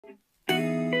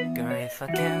If I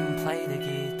can play the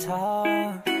guitar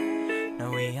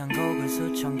널 위한 곡을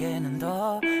수천 개는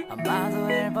더 아마도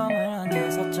앨범을 한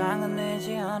 6장은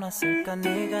내지 않았을까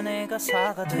네가 내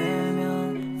가사가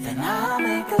되면 Then I'll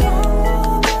make a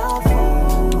lullaby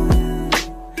for you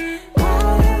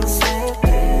While you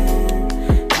sleeping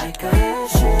Like a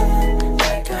Hessian,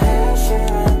 like a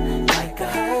Hessian, like a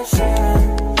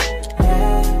Hessian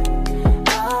Yeah,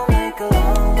 I'll make a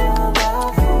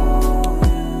lullaby for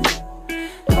you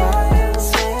While you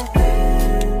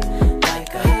sleeping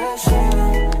Like a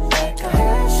Hessian, like a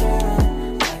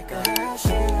Hessian, like a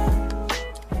Hessian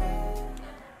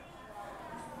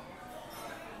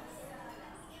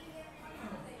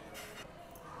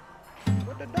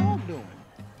What the dog doing?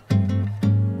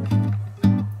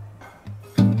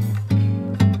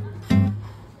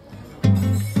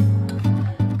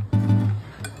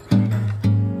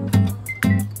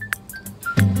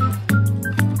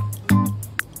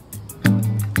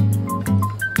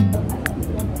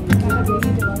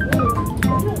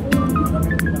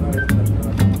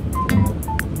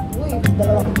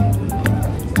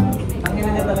 Ang ina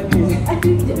niya talaga yun.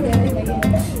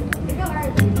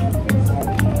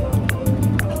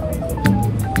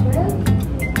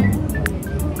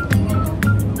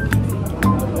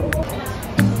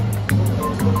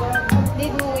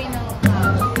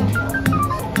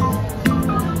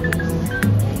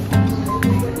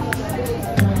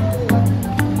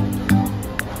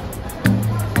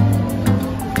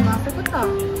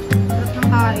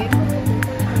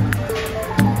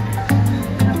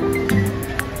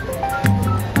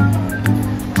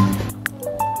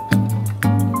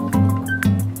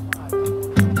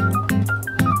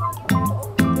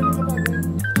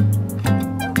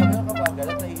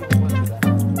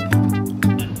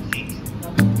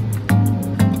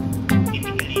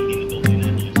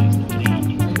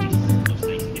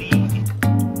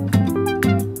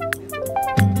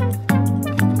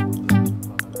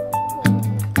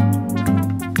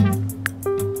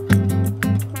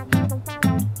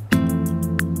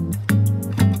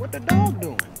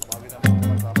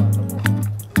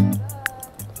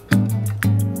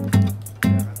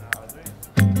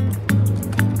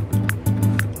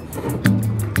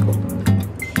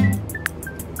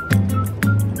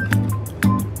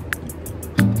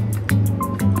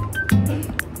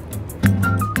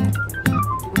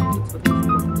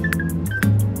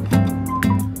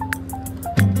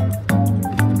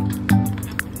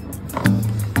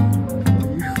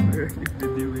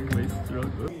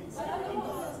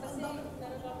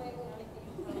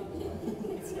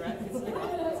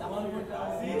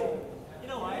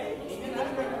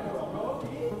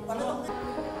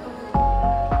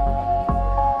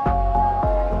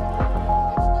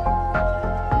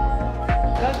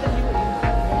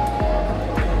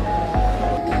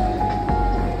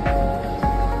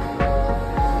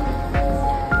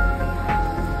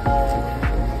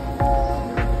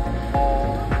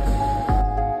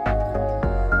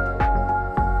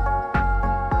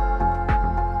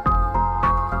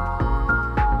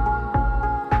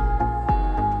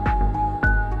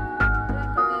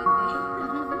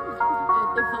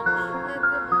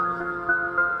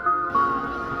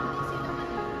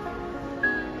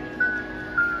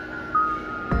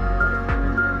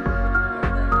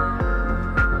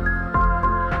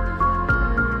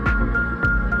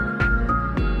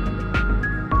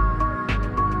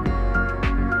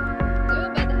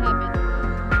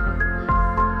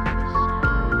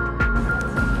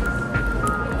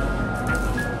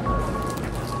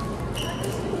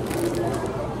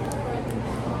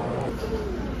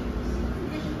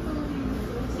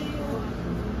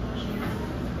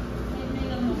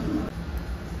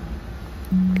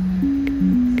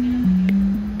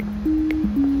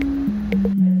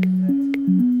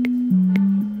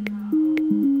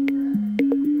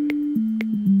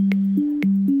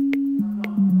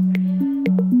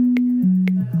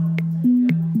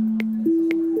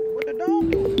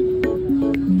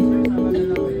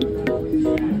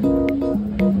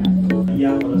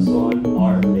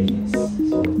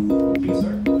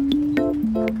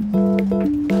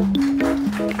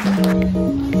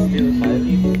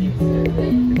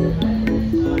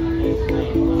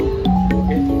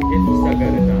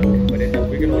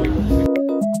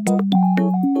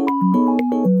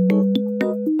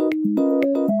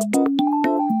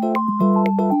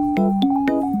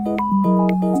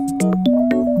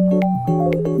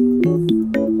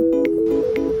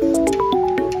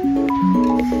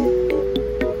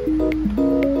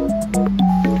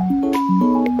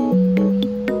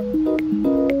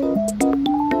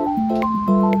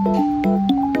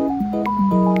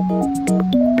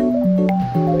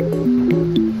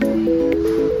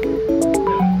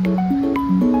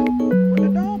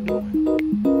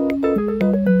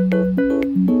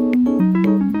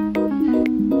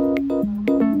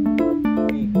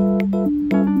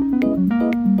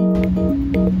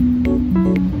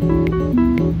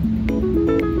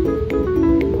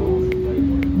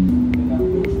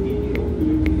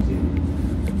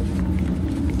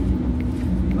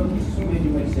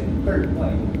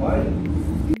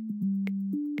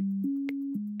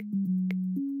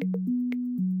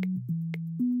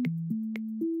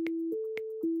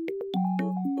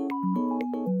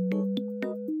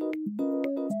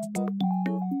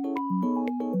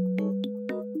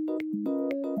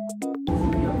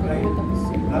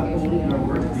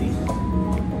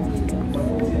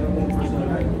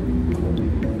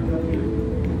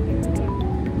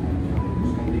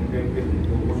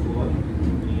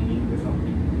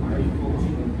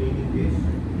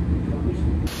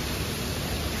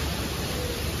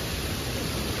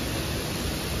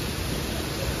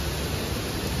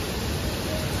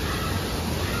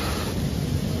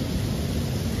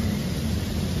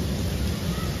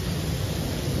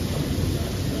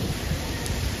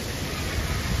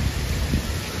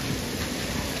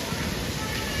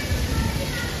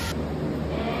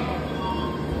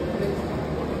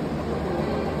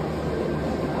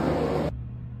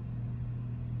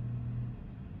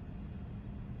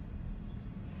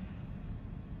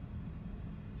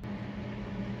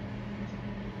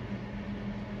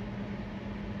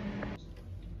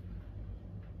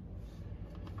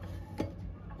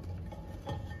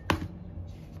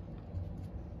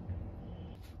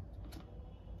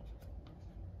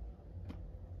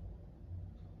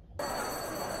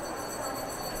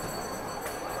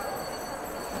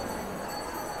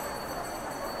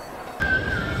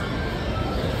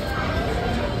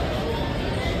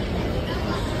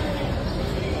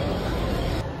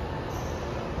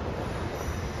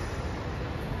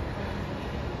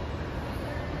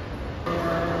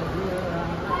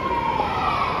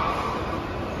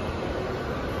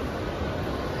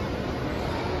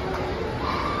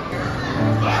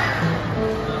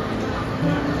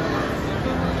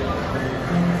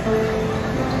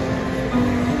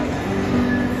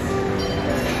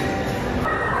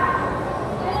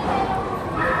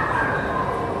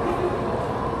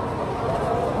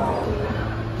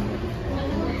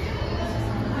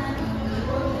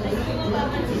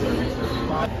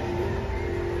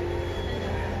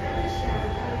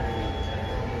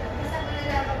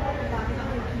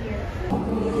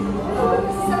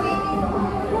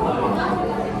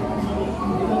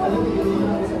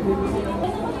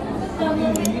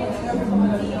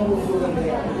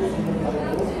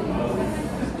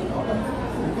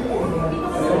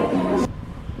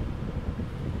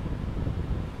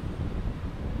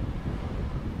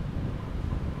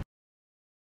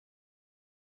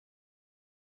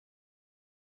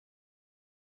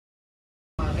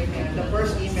 The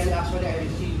first email actually I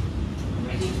received,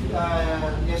 I think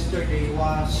yesterday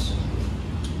was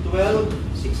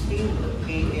 12:16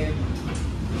 a.m.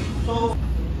 So,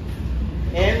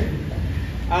 and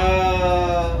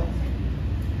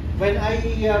when I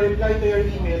reply to your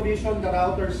email, provision the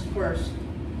routers first,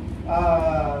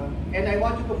 and I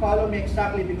want you to follow me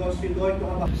exactly because we're going to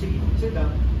have a... Sit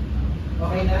down.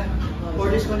 Okay na?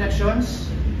 For these connections,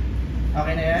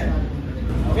 okay na yan?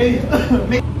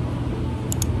 Okay.